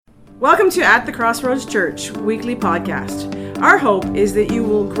Welcome to At the Crossroads Church weekly podcast. Our hope is that you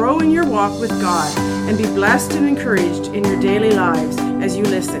will grow in your walk with God and be blessed and encouraged in your daily lives as you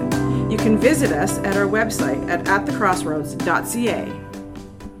listen. You can visit us at our website at atthecrossroads.ca.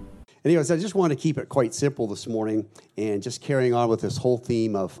 Anyways, I just want to keep it quite simple this morning and just carrying on with this whole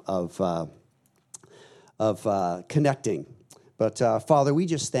theme of connecting. But Father, we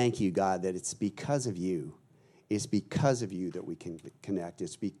just thank you, God, that it's because of you. It's because of you that we can connect.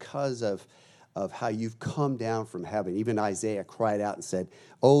 It's because of how you've come down from heaven. Even Isaiah cried out and said,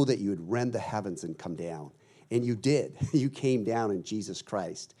 oh, that you would rend the heavens and come down. And you did. You came down in Jesus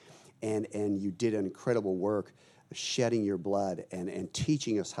Christ. And you did an incredible work shedding your blood and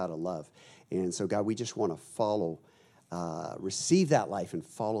teaching us how to love. And so, God, we just want to follow, receive that life and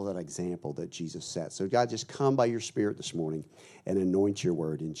follow that example that Jesus set. So, God, just come by your Spirit this morning and anoint your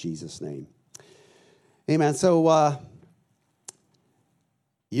word in Jesus' name. Amen. So,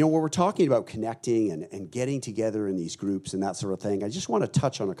 when we're talking about connecting and getting together in these groups and that sort of thing, I just want to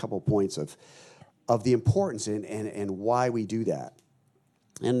touch on a couple points of the importance and why we do that.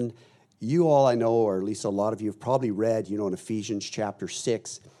 And you all, I know, or at least a lot of you have probably read, in Ephesians chapter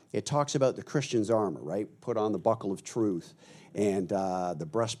 6, it talks about the Christian's armor, right? Put on the buckle of truth and the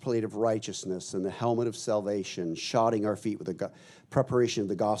breastplate of righteousness and the helmet of salvation, shodding our feet with the preparation of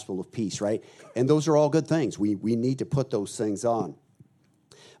the gospel of peace, right? And those are all good things. We need to put those things on.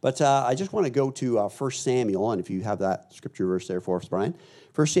 But I just want to go to 1 Samuel, and if you have that scripture verse there for us, Brian.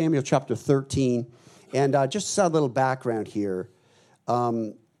 1 Samuel chapter 13, and just a little background here.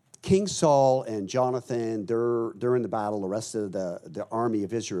 King Saul and Jonathan, they're in the battle. The rest of the army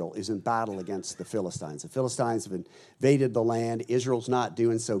of Israel is in battle against the Philistines. The Philistines have invaded the land. Israel's not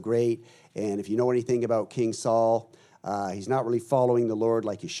doing so great. And if you know anything about King Saul, he's not really following the Lord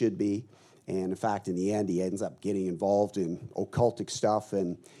like he should be. And in fact, in the end, he ends up getting involved in occultic stuff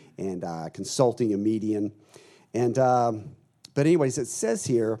and consulting a medium. And but anyways, it says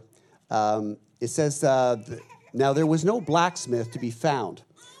here, now there was no blacksmith to be found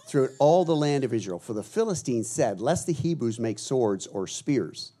throughout all the land of Israel, for the Philistines said, lest the Hebrews make swords or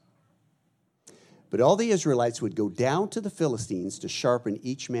spears. But all the Israelites would go down to the Philistines to sharpen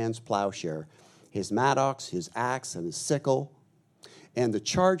each man's plowshare, his mattocks, his axe, and his sickle. And the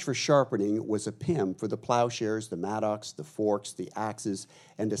charge for sharpening was a pim for the plowshares, the mattocks, the forks, the axes,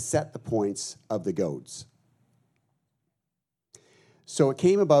 and to set the points of the goads. So it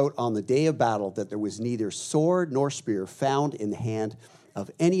came about on the day of battle that there was neither sword nor spear found in the hand of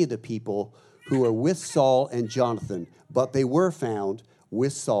any of the people who were with Saul and Jonathan, but they were found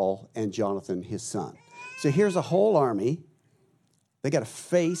with Saul and Jonathan, his son. So here's a whole army. They got to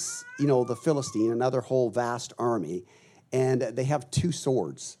face, the Philistine, another whole vast army, and they have two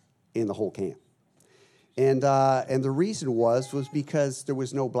swords in the whole camp. And the reason was because there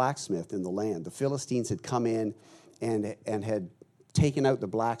was no blacksmith in the land. The Philistines had come in and had taken out the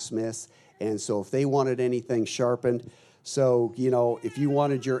blacksmiths, and so if they wanted anything sharpened, so, if you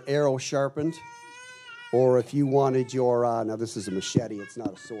wanted your arrow sharpened, or if you wanted your, now this is a machete, it's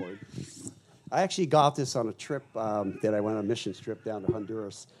not a sword. I actually got this on a trip that I went on a missions trip down to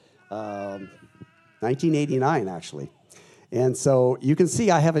Honduras, 1989, actually. And so you can see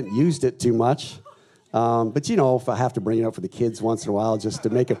I haven't used it too much. But, if I have to bring it up for the kids once in a while just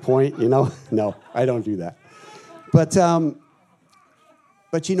to make a point, no, I don't do that. But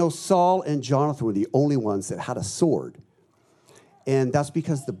Saul and Jonathan were the only ones that had a sword. And that's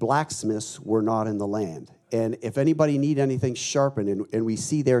because the blacksmiths were not in the land. And if anybody need anything sharpened, and we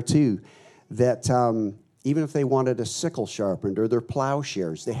see there too, that even if they wanted a sickle sharpened or their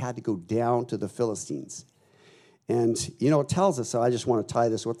plowshares, they had to go down to the Philistines. And, it tells us, so I just want to tie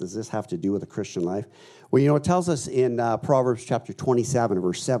this, what does this have to do with a Christian life? Well, it tells us in Proverbs chapter 27,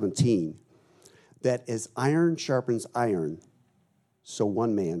 verse 17, that as iron sharpens iron, so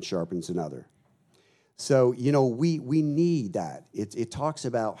one man sharpens another. So, we need that. It talks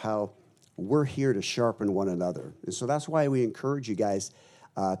about how we're here to sharpen one another. And so that's why we encourage you guys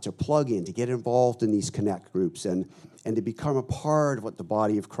to plug in, to get involved in these connect groups and to become a part of what the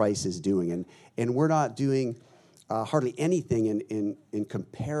body of Christ is doing. And we're not doing hardly anything in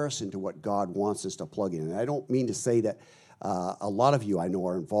comparison to what God wants us to plug in. And I don't mean to say that a lot of you I know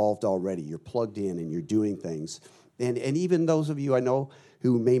are involved already. You're plugged in and you're doing things. And even those of you I know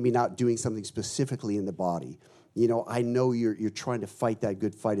who may be not doing something specifically in the body, I know you're trying to fight that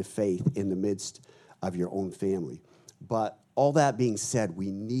good fight of faith in the midst of your own family. But all that being said, we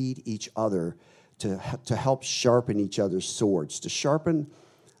need each other to help sharpen each other's swords, to sharpen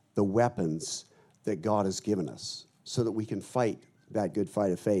the weapons that God has given us so that we can fight that good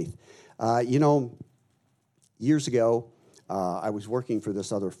fight of faith. Years ago, I was working for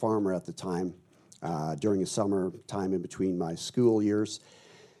this other farmer at the time during the summer time in between my school years.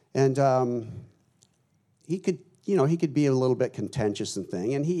 And he could be a little bit contentious and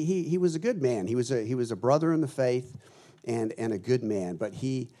thing. And he was a good man. He was a brother in the faith and a good man. But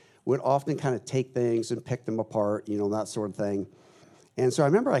he would often kind of take things and pick them apart, that sort of thing. And so I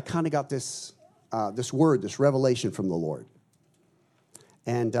remember I kind of got this word, this revelation from the Lord.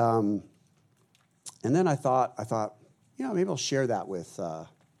 And then I thought, maybe I'll share that with,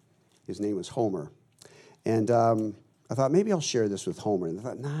 his name was Homer. And I thought, maybe I'll share this with Homer. And I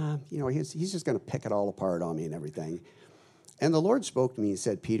thought, nah, he's just going to pick it all apart on me and everything. And the Lord spoke to me and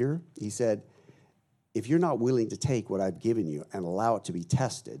said, Peter, he said, if you're not willing to take what I've given you and allow it to be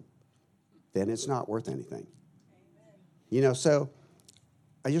tested, then it's not worth anything. Amen. So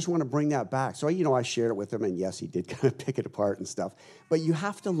I just want to bring that back. So, I shared it with him, and yes, he did kind of pick it apart and stuff. But you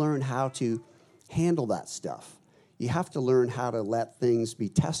have to learn how to handle that stuff. You have to learn how to let things be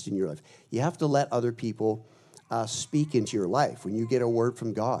tested in your life. You have to let other people speak into your life when you get a word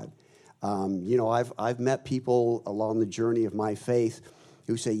from God. I've met people along the journey of my faith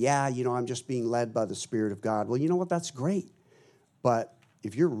who say, yeah, I'm just being led by the Spirit of God. Well, you know what? That's great. But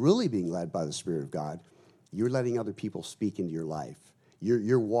if you're really being led by the Spirit of God, you're letting other people speak into your life.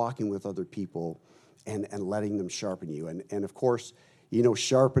 You're walking with other people and letting them sharpen you. And of course,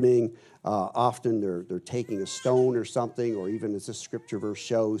 sharpening, often they're taking a stone or something, or even as the scripture verse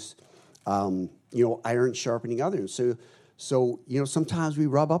shows, iron sharpening others. So sometimes we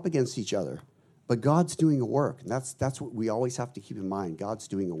rub up against each other, but God's doing a work. And that's what we always have to keep in mind. God's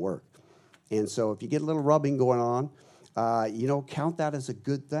doing a work. And so if you get a little rubbing going on, count that as a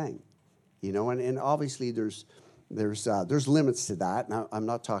good thing. And obviously there's limits to that. Now, I'm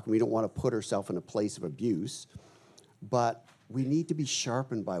not talking, we don't want to put ourselves in a place of abuse, but we need to be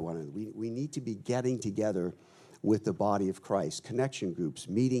sharpened by one another. We need to be getting together with the body of Christ, connection groups,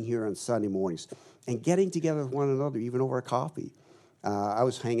 meeting here on Sunday mornings, and getting together with one another, even over a coffee. I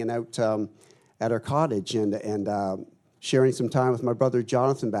was hanging out at our cottage and sharing some time with my brother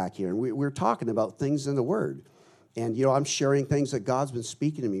Jonathan back here, and we were talking about things in the Word. And, I'm sharing things that God's been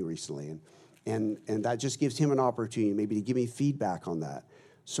speaking to me recently, and that just gives him an opportunity maybe to give me feedback on that.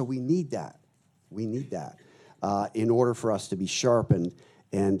 So we need that. We need that in order for us to be sharpened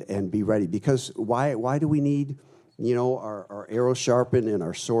and be ready. Because why do we need, our arrows sharpened and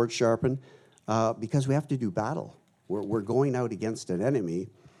our sword sharpened? Because we have to do battle. We're going out against an enemy,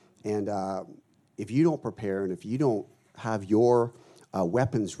 and if you don't prepare and if you don't have your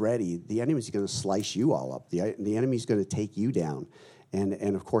weapons ready, the enemy's going to slice you all up. The enemy's going to take you down.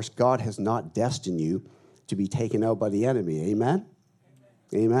 And of course, God has not destined you to be taken out by the enemy. Amen?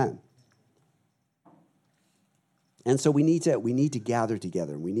 Amen. And so we need to gather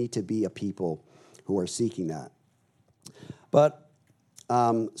together. We need to be a people who are seeking that. But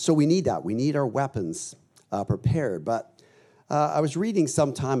so we need that. We need our weapons prepared. But I was reading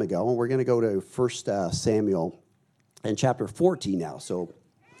some time ago, and we're going to go to 1 Samuel in chapter 14 now. So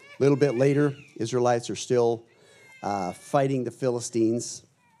a little bit later, Israelites are still fighting the Philistines.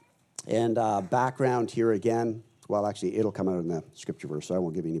 And background here again, well, actually, it'll come out in the scripture verse, so I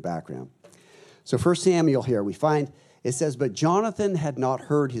won't give you any background. So 1 Samuel here, we find, it says, but Jonathan had not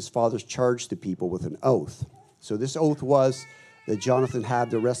heard his father's charge to people with an oath. So this oath was that Jonathan had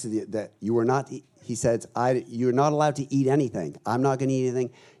the rest of that you were not, he said, you're not allowed to eat anything. I'm not going to eat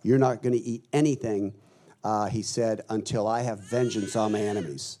anything. You're not going to eat anything, he said, until I have vengeance on my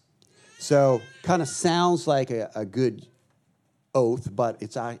enemies. So kind of sounds like a good oath, but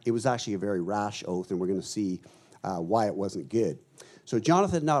it was actually a very rash oath, and we're going to see why it wasn't good. So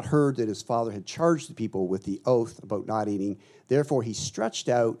Jonathan had not heard that his father had charged the people with the oath about not eating. Therefore, he stretched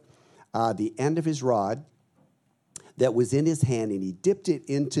out the end of his rod that was in his hand, and he dipped it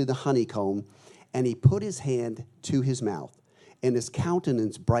into the honeycomb, and he put his hand to his mouth, and his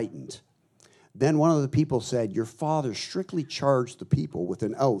countenance brightened. Then one of the people said, your father strictly charged the people with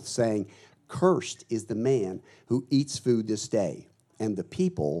an oath, saying, cursed is the man who eats food this day. And the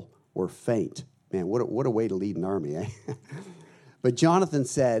people were faint. Man, what a way to lead an army, eh? But Jonathan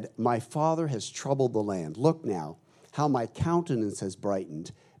said, my father has troubled the land. Look now, how my countenance has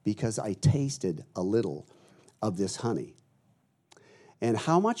brightened, because I tasted a little of this honey. And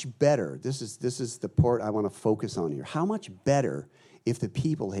how much better, this is the part I want to focus on here, how much better if the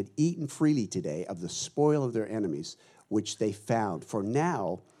people had eaten freely today of the spoil of their enemies, which they found. For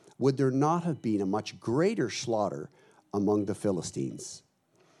now, would there not have been a much greater slaughter among the Philistines?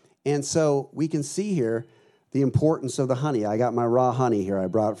 And so we can see here the importance of the honey. I got my raw honey here. I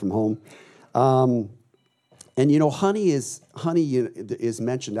brought it from home. And honey is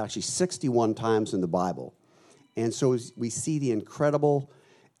mentioned actually 61 times in the Bible. And so we see the incredible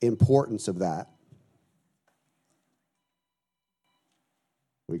importance of that.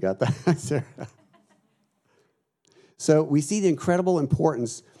 We got that, Sarah? So we see the incredible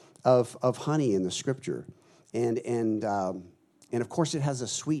importance of honey in the Scripture. And of course, it has a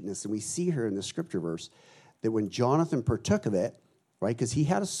sweetness. And we see here in the Scripture verse that when Jonathan partook of it, right, because he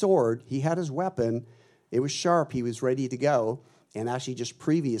had a sword, he had his weapon, it was sharp, he was ready to go. And actually, just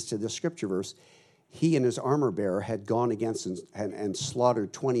previous to the Scripture verse, he and his armor bearer had gone against and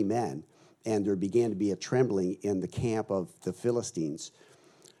slaughtered 20 men, and there began to be a trembling in the camp of the Philistines.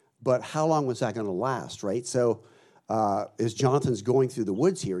 But how long was that going to last, right? So as Jonathan's going through the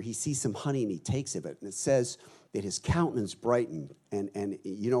woods here, he sees some honey and he takes of it. And it says that his countenance brightened. And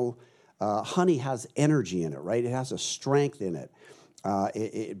honey has energy in it, right? It has a strength in it.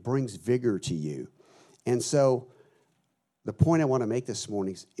 It brings vigor to you. And so the point I want to make this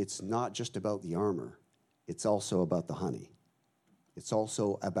morning is it's not just about the armor. It's also about the honey. It's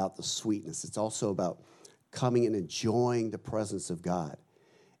also about the sweetness. It's also about coming and enjoying the presence of God.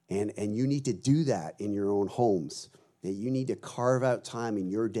 And you need to do that in your own homes. That you need to carve out time in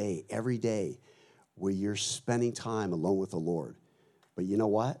your day, every day, where you're spending time alone with the Lord. But you know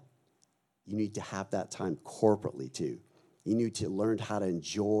what? You need to have that time corporately too. You need to learn how to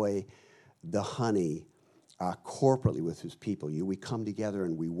enjoy the honey corporately with his people. We come together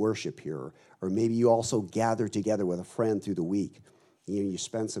and we worship here. Or maybe you also gather together with a friend through the week. You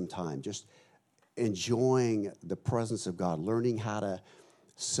spend some time just enjoying the presence of God, learning how to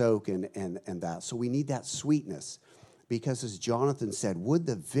soak and that. So we need that sweetness. Because as Jonathan said, would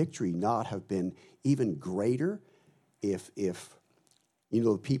the victory not have been even greater if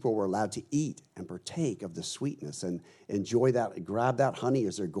the people were allowed to eat and partake of the sweetness and enjoy that, grab that honey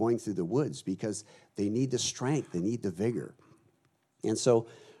as they're going through the woods, because they need the strength, they need the vigor. And so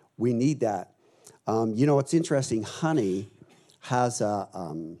we need that. It's interesting, honey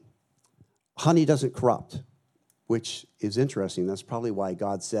doesn't corrupt, which is interesting. That's probably why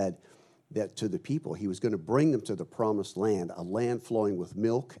God said that to the people. He was going to bring them to the promised land, a land flowing with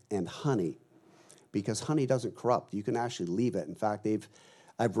milk and honey, because honey doesn't corrupt. You can actually leave it. In fact,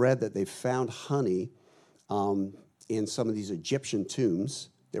 I've read that they've found honey in some of these Egyptian tombs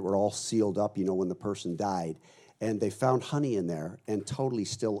that were all sealed up, when the person died. And they found honey in there and totally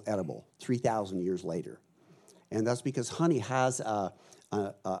still edible 3,000 years later. And that's because honey has a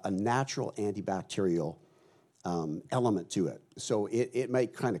natural antibacterial element to it. So it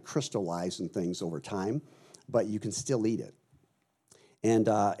might kind of crystallize and things over time, but you can still eat it.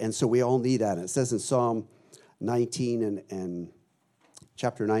 And so we all need that. And it says in Psalm 19 and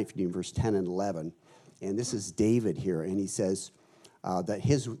chapter 19, verse 10 and 11, and this is David here, and he says that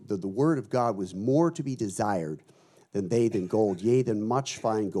the word of God was more to be desired than gold, yea, than much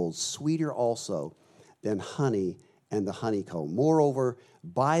fine gold, sweeter also than honey and the honeycomb. Moreover,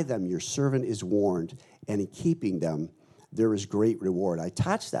 by them your servant is warned, and in keeping them there is great reward. I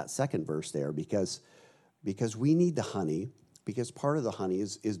attached that second verse there because we need the honey, because part of the honey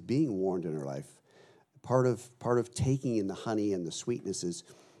is being warned in our life. Part of taking in the honey and the sweetness is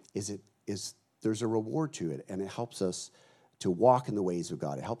there's a reward to it, and it helps us to walk in the ways of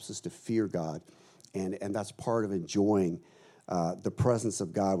God. It helps us to fear God, and that's part of enjoying the presence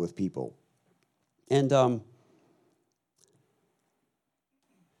of God with people. And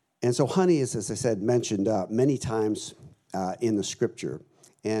so honey is, as I said, mentioned many times in the Scripture.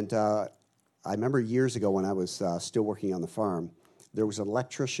 And I remember years ago when I was still working on the farm, there was an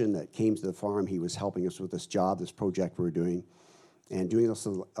electrician that came to the farm. He was helping us with this job, this project we were doing, and doing this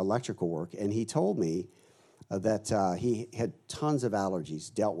electrical work. And he told me that he had tons of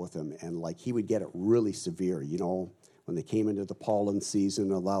allergies, dealt with them, and he would get it really severe, when they came into the pollen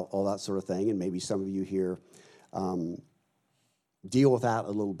season, all that sort of thing. And maybe some of you here deal with that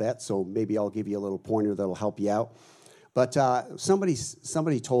a little bit, so maybe I'll give you a little pointer that'll help you out. But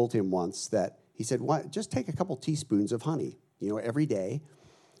somebody told him once that, he said, "Why, just take a couple teaspoons of honey, every day,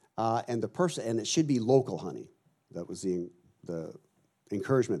 and it should be local honey." That was the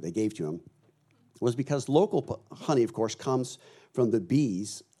encouragement they gave to him, was because local honey, of course, comes from the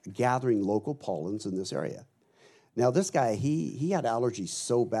bees gathering local pollens in this area. Now, this guy, he had allergies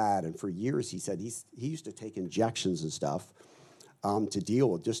so bad, and for years he said he used to take injections and stuff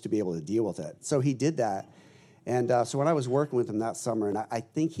just to be able to deal with it. So he did that. And so when I was working with him that summer, and I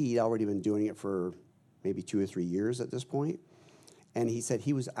think he'd already been doing it for maybe 2 or 3 years at this point, and he said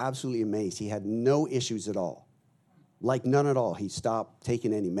he was absolutely amazed. He had no issues at all, none at all. He stopped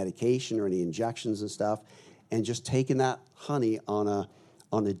taking any medication or any injections and stuff, and just taking that honey on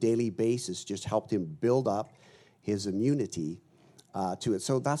a daily basis just helped him build up his immunity to it.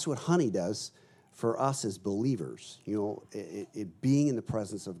 So that's what honey does for us as believers, it being in the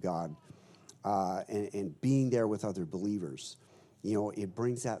presence of God and being there with other believers, it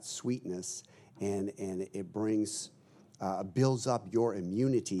brings that sweetness and it brings builds up your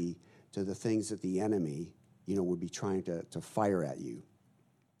immunity to the things that the enemy, would be trying to fire at you.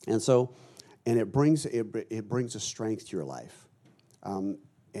 And so, and it brings a strength to your life. And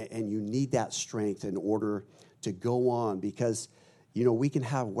you need that strength in order to go on, because, we can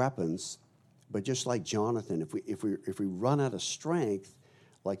have weapons, but just like Jonathan, if we run out of strength,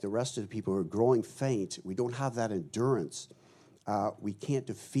 like the rest of the people who are growing faint, we don't have that endurance. We can't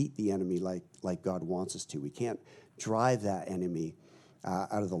defeat the enemy like God wants us to. We can't drive that enemy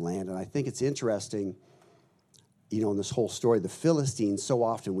out of the land. And I think it's interesting, in this whole story, the Philistines, so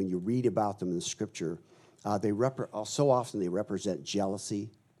often when you read about them in the Scripture, so often they represent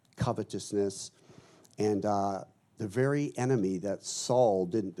jealousy, covetousness, and the very enemy that Saul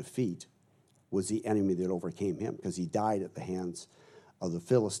didn't defeat was the enemy that overcame him, because he died at the hands of the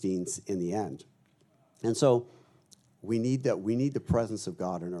Philistines in the end. And so we need the presence of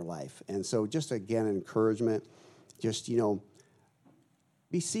God in our life. And so just again, an encouragement, just,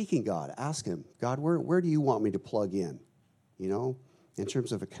 be seeking God. Ask him, God, where do you want me to plug in? In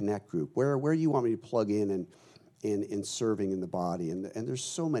terms of a connect group, where do you want me to plug in serving in the body? And there's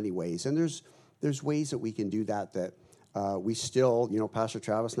so many ways. And there's ways that we can do that we still, Pastor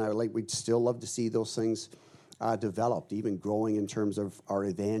Travis and I we'd still love to see those things developed, even growing in terms of our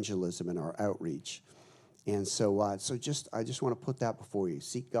evangelism and our outreach. And so I just want to put that before you.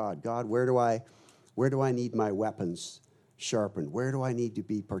 Seek God. God, where do I need my weapons sharpened? Where do I need to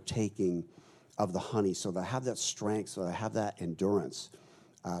be partaking of the honey so that I have that strength, so that I have that endurance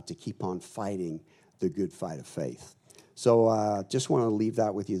to keep on fighting the good fight of faith? So just want to leave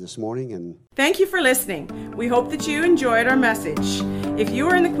that with you this morning. And thank you for listening. We hope that you enjoyed our message. If you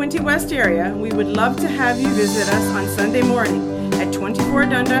are in the Quinte West area, we would love to have you visit us on Sunday morning at 24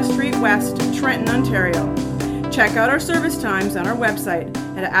 Dundas Street West, Trenton, Ontario. Check out our service times on our website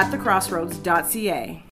at atthecrossroads.ca.